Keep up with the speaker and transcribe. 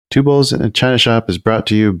Two Bulls in a China Shop is brought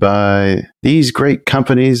to you by these great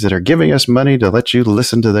companies that are giving us money to let you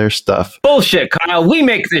listen to their stuff. Bullshit, Kyle. We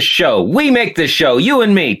make this show. You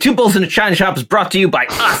and me. Two Bulls in a China Shop is brought to you by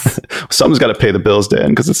us. Someone's got to pay the bills, Dan,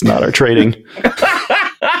 because it's not our trading.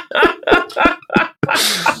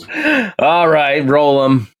 All right, roll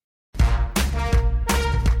them.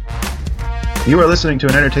 You are listening to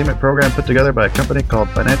an entertainment program put together by a company called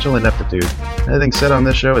Financial Ineptitude. Anything said on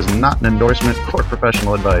this show is not an endorsement or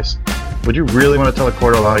professional advice. Would you really want to tell a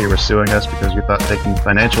court of law you were suing us because you thought taking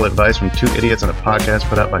financial advice from two idiots on a podcast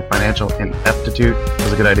put out by Financial Ineptitude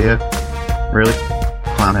was a good idea? Really?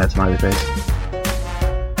 Clown hat smiley face.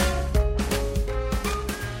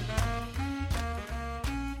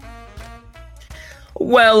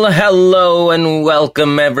 Well, hello and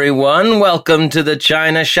welcome, everyone. Welcome to the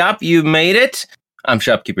China Shop. You made it. I'm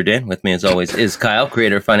Shopkeeper Dan. With me, as always, is Kyle,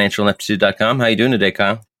 creator of FinancialIneptitude.com. How you doing today,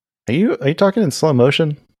 Kyle? Are you talking in slow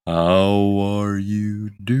motion? How are you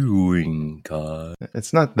doing, Kyle?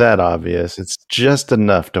 It's not that obvious. It's just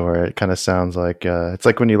enough to where it kind of sounds like it's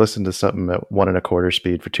like when you listen to something at 1 1/4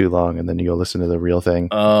 speed for too long, and then you go listen to the real thing.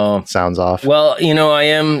 Oh, it sounds off. Well, you know, I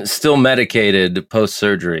am still medicated post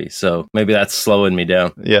surgery, so maybe that's slowing me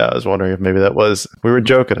down. Yeah, I was wondering if maybe that was. We were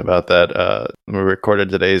joking about that when we recorded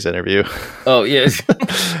today's interview. Oh, yes.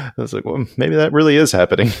 I was like, well, maybe that really is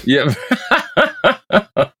happening. Yeah.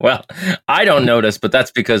 Well, I don't notice, but that's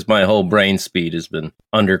because my whole brain speed has been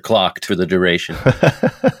underclocked for the duration.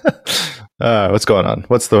 What's going on?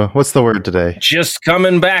 What's the word today? Just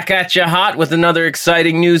coming back at you hot with another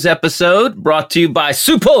exciting news episode brought to you by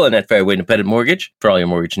Sue Pullen at Fairway Independent Mortgage for all your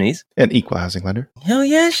mortgage needs. An equal housing lender. Hell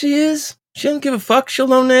yeah, she is. She doesn't give a fuck. She'll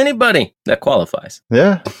loan to anybody that qualifies.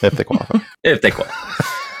 Yeah, if they qualify. If they qualify.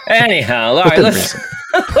 Anyhow, all right, let's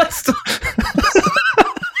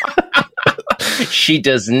She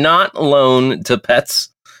does not loan to pets,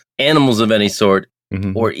 animals of any sort,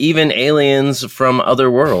 or even aliens from other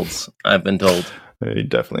worlds, I've been told. You're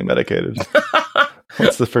definitely medicated.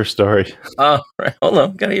 What's the first story? Right, hold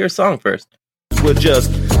on. Gotta hear a song first. We're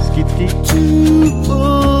just two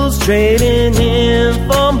bulls trading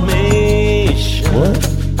information. What?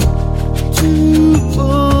 Two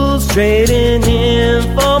bulls trading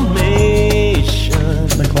information.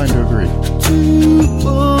 I'm inclined to agree. Two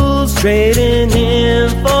bulls trading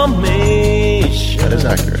information. That is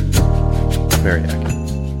accurate. Very accurate.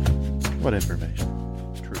 What information?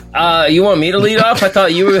 True. You want me to lead off? I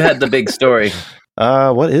thought you had the big story.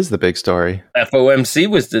 What is the big story? FOMC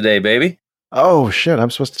was today, baby. Oh, shit. I'm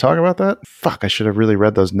supposed to talk about that? Fuck, I should have really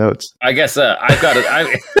read those notes. I guess I've got it.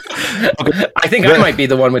 I think I might be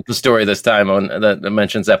the one with the story this time that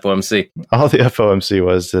mentions FOMC. All the FOMC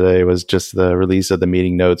was today was just the release of the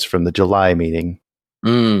meeting notes from the July meeting.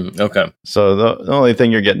 Okay. So the only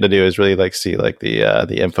thing you're getting to do is really see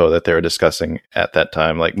the info that they were discussing at that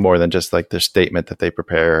time, like more than just like their statement that they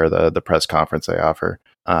prepare or the press conference they offer.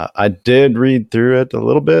 I did read through it a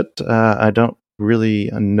little bit. I don't really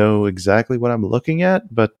know exactly what I'm looking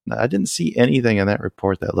at, but I didn't see anything in that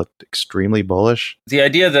report that looked extremely bullish. The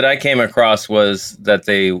idea that I came across was that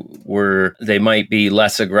they might be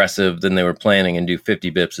less aggressive than they were planning and do 50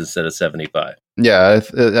 bips instead of 75. Yeah,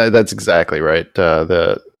 that's exactly right.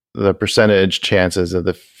 The percentage chances of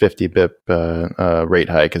the 50 bip rate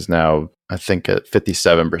hike is now, I think, at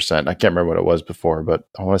 57%. I can't remember what it was before, but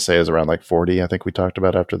I want to say it was around like 40. I think we talked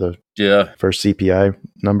about after the first CPI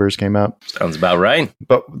numbers came out. Sounds about right.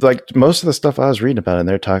 But like most of the stuff I was reading about in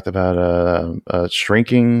there talked about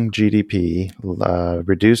shrinking GDP,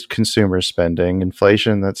 reduced consumer spending,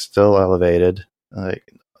 inflation that's still elevated.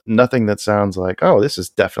 Nothing that sounds like, oh, this is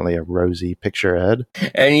definitely a rosy picture ahead.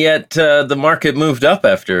 And yet the market moved up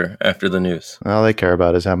after the news. All they care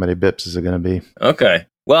about is how many bips is it going to be. Okay.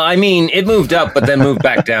 Well, I mean, it moved up, but then moved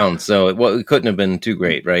back down. So it couldn't have been too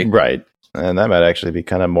great, right? Right. And that might actually be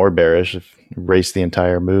kind of more bearish if erase the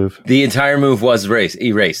entire move. The entire move was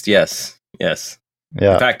erased. Yes.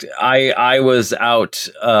 Yeah. In fact, I was out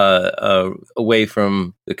away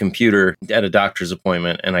from the computer at a doctor's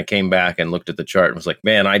appointment, and I came back and looked at the chart and was like,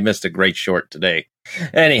 "Man, I missed a great short today."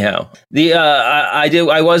 Anyhow,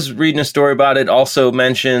 I was reading a story about it. Also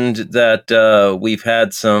mentioned that we've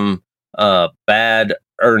had some bad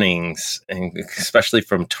earnings, and especially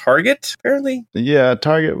from Target, apparently. Yeah,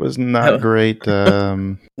 Target was not great.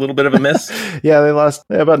 A little bit of a miss. Yeah, they lost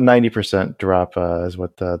about 90% drop is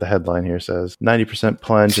what the headline here says. 90%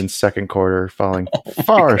 plunge in second quarter, falling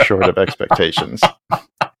far short of expectations.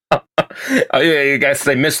 Oh, yeah, I guess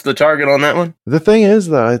they missed the target on that one. The thing is,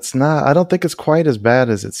 though, it's not. I don't think it's quite as bad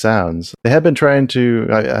as it sounds. They have been trying to.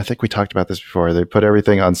 I think we talked about this before. They put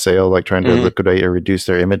everything on sale, like trying to liquidate or reduce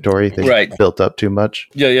their inventory. They built up too much.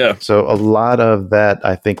 Yeah. So a lot of that,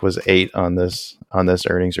 I think, was ate on this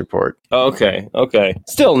earnings report. Okay.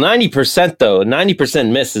 Still, 90% though.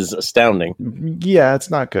 90% miss is astounding. Yeah, it's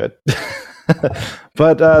not good.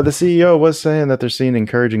 But the CEO was saying that they're seeing an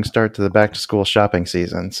encouraging start to the back-to-school shopping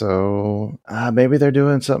season. So maybe they're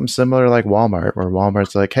doing something similar like Walmart, where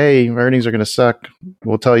Walmart's like, hey, earnings are going to suck.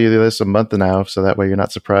 We'll tell you this a month now, so that way you're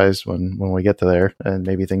not surprised when we get to there, and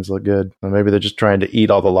maybe things look good. Or maybe they're just trying to eat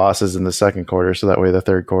all the losses in the second quarter, so that way the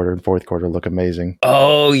third quarter and fourth quarter look amazing.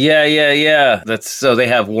 Oh, yeah. That's so they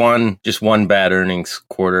have one bad earnings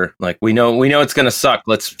quarter. Like, we know it's going to suck.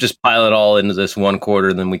 Let's just pile it all into this one quarter,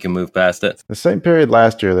 and then we can move past it. The same period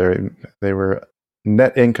last year, they were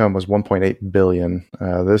net income was 1.8 billion.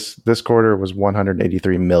 This quarter was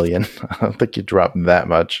 183 million. I don't think you dropped that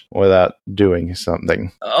much without doing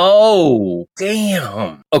something. Oh,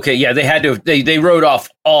 damn. Okay, yeah, they had to. They wrote off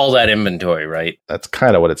all that inventory, right? That's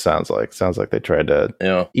kind of what it sounds like. Sounds like they tried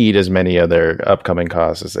to eat as many of their upcoming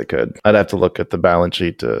costs as they could. I'd have to look at the balance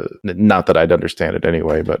sheet not that I'd understand it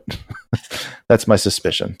anyway, but that's my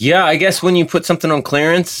suspicion. Yeah, I guess when you put something on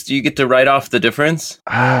clearance, do you get to write off the difference?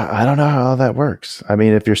 I don't know how that works. I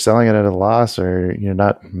mean, if you're selling it at a loss or you're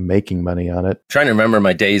not making money on it. Trying to remember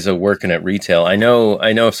my days of working at retail. I know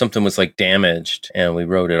if something was like damaged and we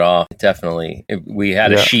wrote it off, definitely. We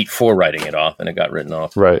had a sheet for writing it off and it got written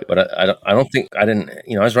off. Right. But I didn't,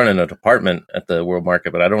 I was running a department at the World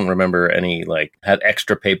Market, but I don't remember any had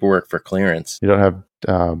extra paperwork for clearance. You don't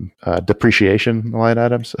have depreciation line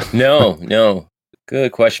items? No.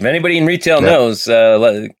 Good question. If anybody in retail knows,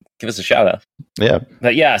 give us a shout out. Yeah.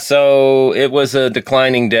 But yeah, so it was a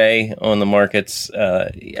declining day on the markets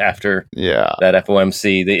after that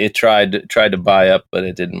FOMC. It tried to buy up, but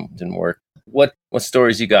it didn't work. What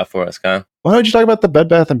stories you got for us, Kyle? Why don't you talk about the Bed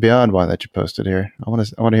Bath & Beyond one that you posted here? I want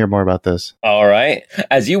to hear more about this. All right.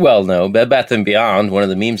 As you well know, Bed Bath & Beyond, one of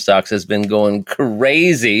the meme stocks, has been going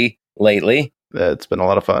crazy lately. It's been a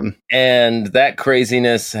lot of fun. And that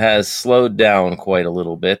craziness has slowed down quite a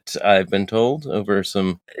little bit, I've been told, over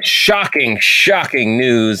some shocking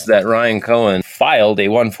news that Ryan Cohen filed a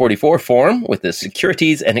 144 form with the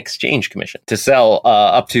Securities and Exchange Commission to sell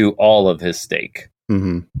up to all of his stake.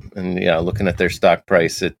 Mm-hmm. And looking at their stock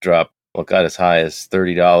price, it dropped, got as high as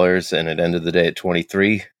 $30 and it ended the day at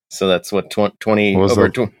 23. So that's what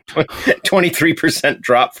 23%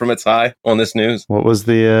 drop from its high on this news. What was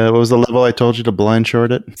the level I told you to blind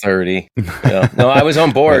short it? 30. Yeah. No, I was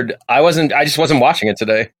on board. I just wasn't watching it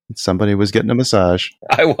today. Somebody was getting a massage.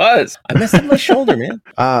 I was. I messed up my shoulder, man.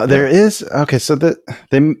 There is okay. So the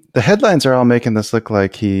headlines are all making this look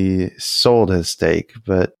like he sold his stake,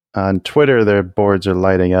 but on Twitter, their boards are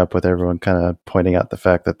lighting up with everyone kind of pointing out the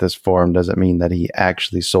fact that this form doesn't mean that he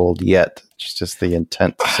actually sold yet. It's just the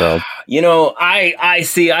intent to sell. I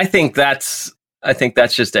see. I think that's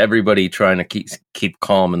just everybody trying to keep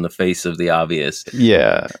calm in the face of the obvious.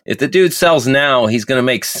 Yeah. If the dude sells now, he's going to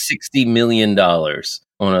make $60 million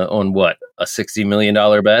on what? A $60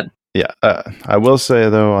 million bet? Yeah. I will say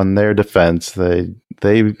though, on their defense, they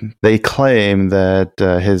claim that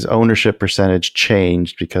his ownership percentage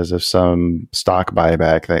changed because of some stock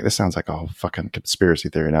buyback. This sounds like a whole fucking conspiracy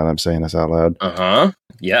theory now that I'm saying this out loud. Uh-huh.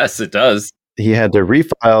 Yes, it does. He had to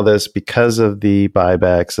refile this because of the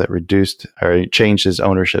buybacks that reduced or changed his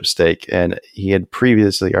ownership stake. And he had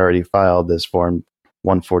previously already filed this Form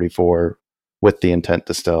 144 with the intent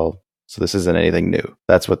to sell. So this isn't anything new.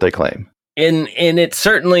 That's what they claim. And it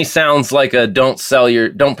certainly sounds like a don't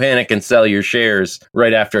panic and sell your shares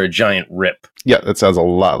right after a giant rip. Yeah, that sounds a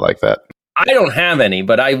lot like that. I don't have any,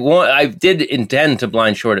 but I did intend to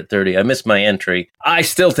blind short at 30. I missed my entry. I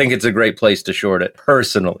still think it's a great place to short it,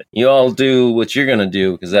 personally. You all do what you're going to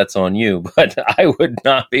do because that's on you, but I would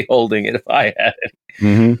not be holding it if I had it.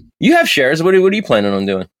 Mm-hmm. You have shares. What are you planning on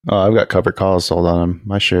doing? Oh, I've got covered calls sold on them.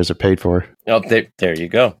 My shares are paid for. Oh, there you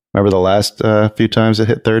go. Remember the last few times it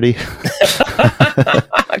hit 30?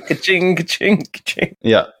 Ka-ching, ka-ching, ka-ching.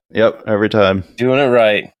 Yeah. Yep, every time. Doing it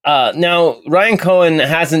right. Now, Ryan Cohen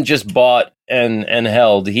hasn't just bought and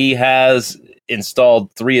held. He has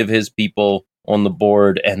installed 3 of his people on the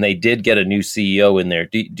board, and they did get a new CEO in there.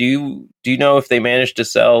 Do you know if they managed to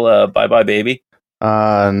sell Bye Bye Baby?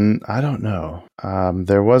 I don't know.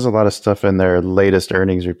 There was a lot of stuff in their latest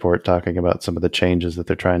earnings report talking about some of the changes that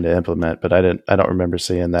they're trying to implement, but I don't remember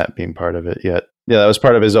seeing that being part of it yet. Yeah, that was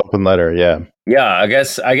part of his open letter. Yeah. Yeah, I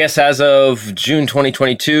guess as of June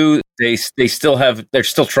 2022, They're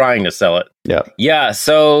still trying to sell it. Yeah. Yeah.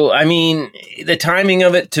 So, I mean, the timing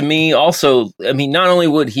of it to me also, I mean, not only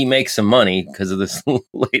would he make some money because of this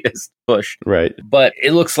latest push, right, but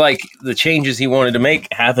it looks like the changes he wanted to make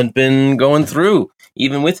haven't been going through,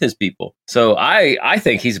 even with his people. So I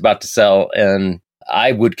think he's about to sell, and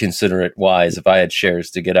I would consider it wise if I had shares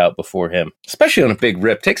to get out before him, especially on a big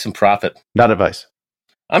rip. Take some profit. Not advice.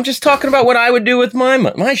 I'm just talking about what I would do with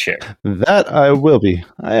my share. That I will be.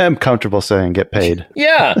 I am comfortable saying get paid.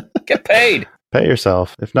 Yeah, get paid. Pay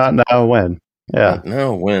yourself. If not now, when? Yeah.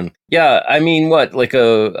 No, when? Yeah, I mean, what? Like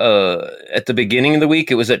at the beginning of the week,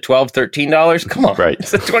 it was at $12, $13. Come on, right?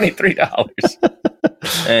 It's at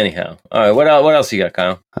 $23. Anyhow, all right. What else you got,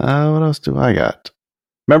 Kyle? What else do I got?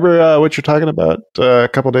 Remember what you're talking about a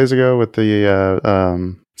couple days ago with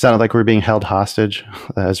the sounded like we were being held hostage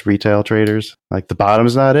as retail traders. Like the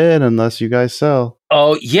bottom's not in unless you guys sell.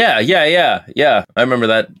 Oh, yeah. I remember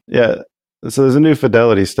that. Yeah. So there's a new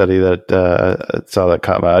Fidelity study that saw that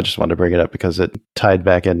caught my eye. I just wanted to bring it up because it tied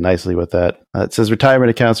back in nicely with that. It says retirement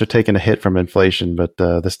accounts are taking a hit from inflation, but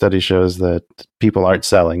the study shows that people aren't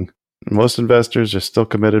selling. Most investors are still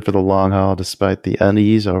committed for the long haul despite the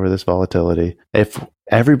unease over this volatility. If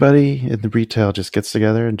everybody in the retail just gets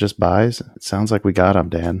together and just buys, it sounds like we got them,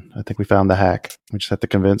 Dan. I think we found the hack. We just have to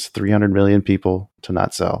convince 300 million people to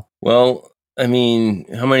not sell. Well, I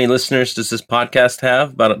mean, how many listeners does this podcast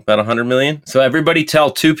have? About 100 million? So everybody tell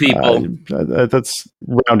two people. That's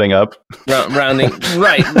rounding up. Rounding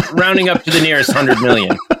up to the nearest 100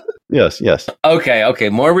 million. Yes. Okay.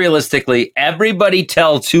 More realistically, everybody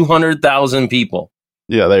tell 200,000 people.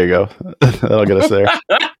 Yeah, there you go. That'll get us there.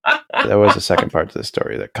 There was a second part to this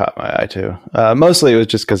story that caught my eye too. Mostly it was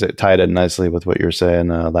just because it tied in nicely with what you were saying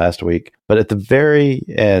last week. But at the very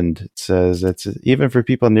end, it says it's even for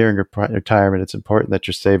people nearing retirement, it's important that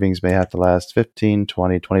your savings may have to last 15,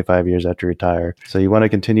 20, 25 years after you retire. So you want to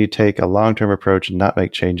continue to take a long-term approach and not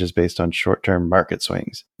make changes based on short-term market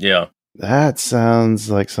swings. Yeah. That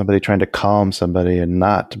sounds like somebody trying to calm somebody and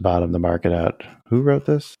not bottom the market out. Who wrote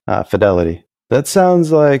this? Fidelity. That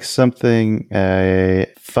sounds like something a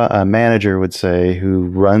manager would say who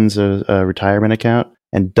runs a retirement account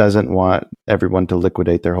and doesn't want everyone to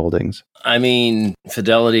liquidate their holdings. I mean,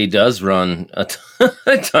 Fidelity does run a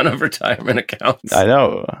ton of retirement accounts. I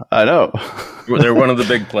know. They're one of the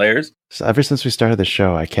big players. So ever since we started the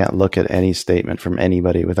show, I can't look at any statement from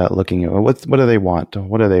anybody without looking at what do they want?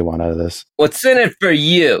 What do they want out of this? What's in it for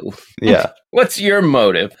you? Yeah. What's your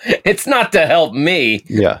motive? It's not to help me.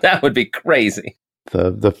 Yeah. That would be crazy.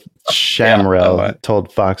 The Shamrell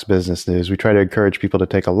told Fox Business News, we try to encourage people to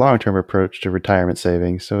take a long-term approach to retirement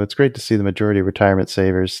savings. So it's great to see the majority of retirement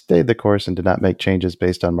savers stayed the course and did not make changes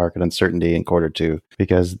based on market uncertainty in quarter two,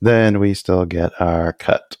 because then we still get our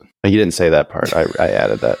cut. You didn't say that part. I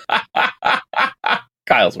added that.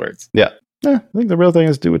 Kyle's words. Yeah. I think the real thing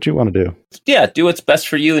is do what you want to do. Yeah, do what's best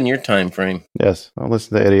for you in your time frame. Yes. Don't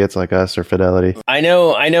listen to idiots like us or Fidelity. I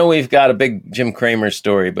know we've got a big Jim Cramer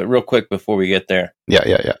story, but real quick before we get there.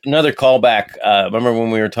 Yeah. Another callback. Remember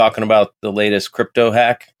when we were talking about the latest crypto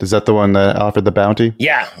hack? Is that the one that offered the bounty?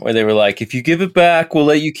 Yeah, where they were like, if you give it back, we'll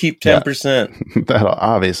let you keep 10%. Yeah. That'll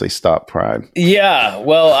obviously stop Prime. Yeah,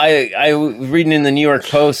 well, I was reading in the New York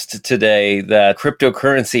Post today that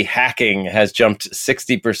cryptocurrency hacking has jumped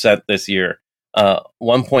 60% this year.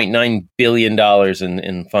 $1.9 billion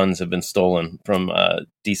in funds have been stolen from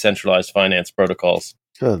decentralized finance protocols.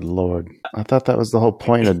 Good Lord. I thought that was the whole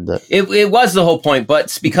point of that. It was the whole point,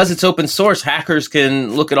 but because it's open source, hackers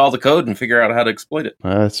can look at all the code and figure out how to exploit it.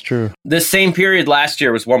 That's true. This same period last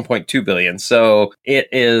year was 1.2 billion, so it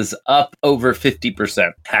is up over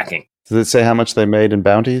 50% hacking. Does it say how much they made in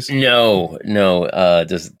bounties? No,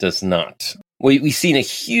 does not. We've seen a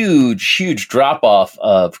huge drop off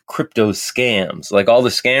of crypto scams. Like all the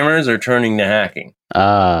scammers are turning to hacking.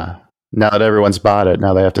 Now that everyone's bought it,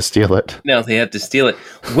 now they have to steal it.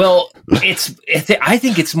 Well, I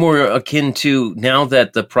think it's more akin to now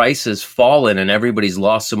that the price has fallen and everybody's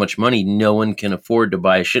lost so much money, no one can afford to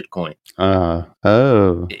buy a shitcoin.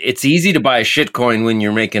 It's easy to buy a shitcoin when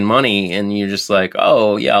you're making money and you're just like,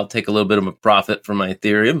 oh, yeah, I'll take a little bit of a profit from my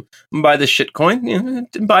Ethereum and buy the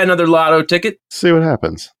shitcoin, buy another lotto ticket. See what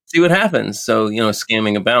happens. So,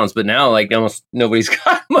 scamming abounds. But now, like, almost nobody's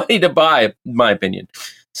got money to buy, in my opinion.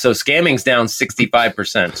 So scamming's down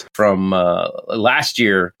 65% from last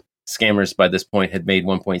year. Scammers by this point had made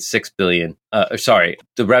 1.6 billion.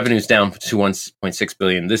 The revenue's down to 1.6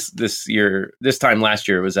 billion. This time last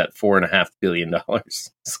year it was at $4.5 billion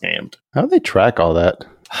scammed. How do they track all that?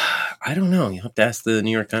 I don't know. You have to ask the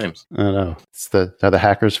New York Times. I don't know. Are the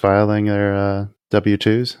hackers filing their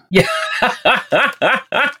W-2s? Yeah.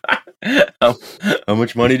 How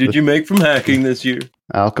much money did you make from hacking this year?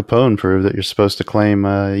 Al Capone proved that you're supposed to claim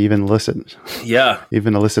even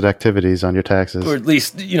illicit activities on your taxes. Or at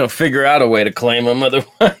least, figure out a way to claim them.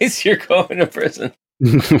 Otherwise, you're going to prison.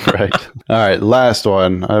 Right. All right. Last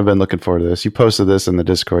one. I've been looking forward to this. You posted this in the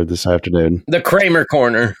Discord this afternoon. The Kramer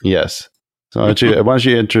Corner. Yes. So why don't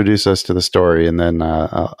you introduce us to the story, and then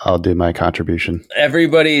I'll do my contribution.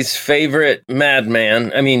 Everybody's favorite Mad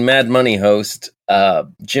Money host,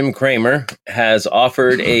 Jim Cramer, has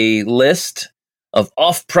offered a list of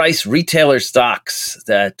off-price retailer stocks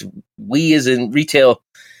that we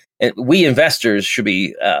investors should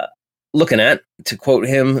be looking at. To quote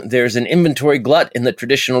him, there's an inventory glut in the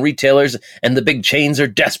traditional retailers, and the big chains are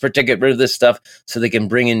desperate to get rid of this stuff so they can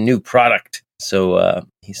bring in new product. So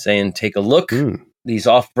he's saying, take a look. These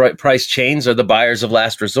off-price chains are the buyers of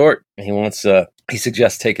last resort. He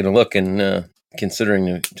suggests taking a look and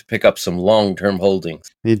considering to pick up some long-term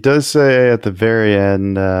holdings. He does say at the very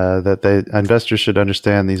end that investors should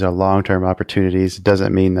understand these are long-term opportunities. It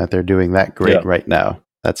doesn't mean that they're doing that great right now.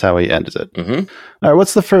 That's how he ends it. Mm-hmm. All right,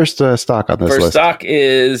 what's the first stock on this list? First stock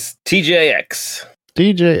is TJX.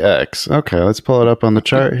 TJX. Okay, let's pull it up on the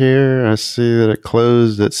chart here. I see that it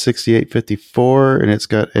closed at 68.54, and it's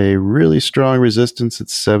got a really strong resistance at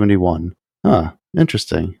 71. Huh,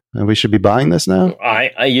 interesting. And we should be buying this now?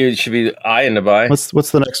 You should be eyeing to buy. What's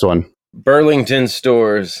the next one? Burlington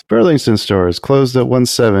Stores. Burlington Stores closed at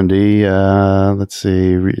 170. Let's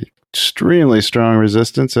see. Extremely strong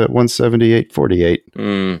resistance at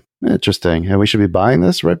 178.48. Interesting. And we should be buying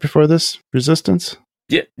this right before this resistance?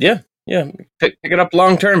 Yeah. Pick it up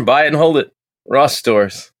long term, buy it and hold it. Ross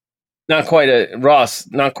Stores. Not quite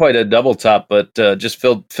a double top, but just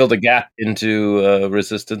filled a gap into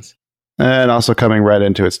resistance. And also coming right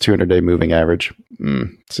into its 200-day moving average.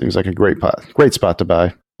 Seems like a great spot to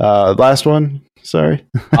buy. Last one. Sorry.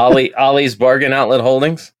 Ollie's Bargain Outlet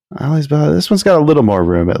Holdings. This one's got a little more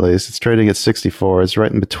room at least. It's trading at 64. It's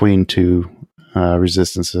right in between two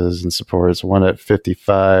resistances and supports, one at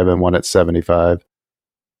 55 and one at 75.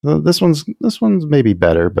 This one's maybe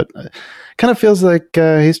better, but kind of feels like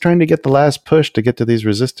he's trying to get the last push to get to these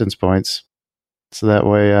resistance points, so that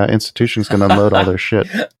way institutions can unload all their shit.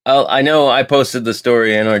 I know I posted the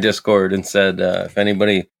story in our Discord and said if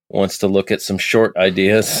anybody wants to look at some short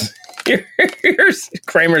ideas, here's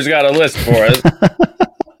Kramer's got a list for us.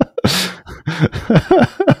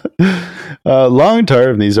 Long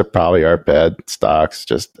term, these probably aren't bad stocks.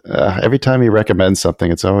 Just every time he recommends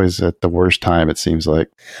something, it's always at the worst time, it seems like.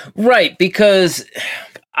 Right, because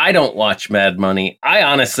I don't watch Mad Money. I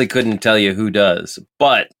honestly couldn't tell you who does,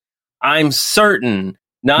 but I'm certain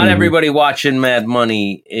not everybody watching Mad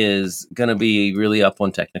Money is going to be really up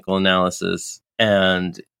on technical analysis.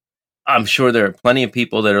 And I'm sure there are plenty of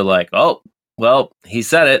people that are like, oh, well, he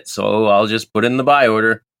said it, so I'll just put in the buy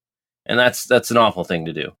order. And that's an awful thing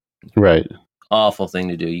to do. Right. Awful thing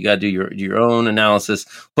to do. You got to do your own analysis.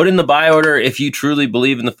 Put in the buy order if you truly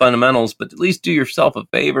believe in the fundamentals, but at least do yourself a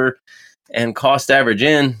favor and cost average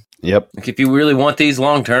in. Yep. Like if you really want these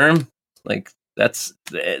long term, like that's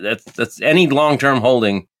any long term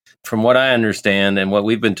holding, from what I understand and what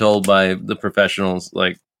we've been told by the professionals,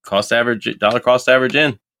 like dollar cost average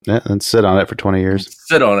in. Yeah, and sit on it for 20 years.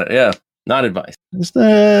 Sit on it, yeah. Not advice. It's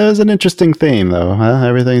an interesting theme, though, huh?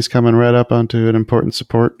 Everything's coming right up onto an important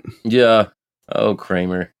support. Yeah. Oh,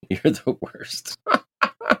 Kramer, you're the worst.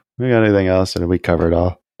 We got anything else, or we covered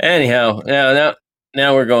all? Anyhow,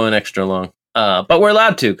 now we're going extra long. But we're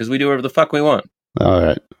allowed to, because we do whatever the fuck we want. All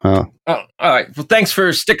right. Well. Oh, all right. Well, thanks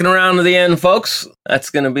for sticking around to the end, folks. That's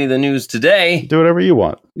going to be the news today. Do whatever you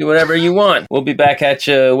want. Do whatever you want. We'll be back at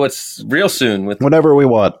you real soon with whatever we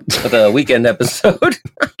want. With a weekend episode.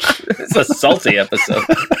 It's a salty episode.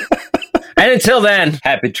 And until then,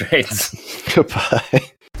 happy trades.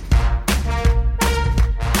 Goodbye.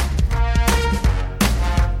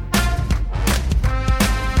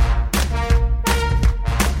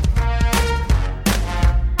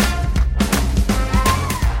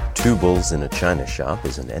 Two Bulls in a China Shop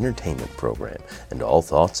is an entertainment program, and all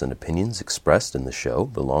thoughts and opinions expressed in the show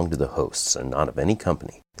belong to the hosts and not of any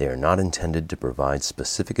company. They are not intended to provide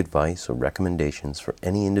specific advice or recommendations for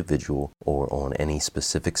any individual or on any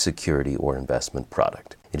specific security or investment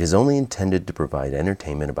product. It is only intended to provide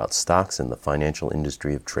entertainment about stocks in the financial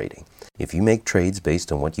industry of trading. If you make trades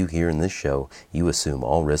based on what you hear in this show, you assume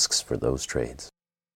all risks for those trades.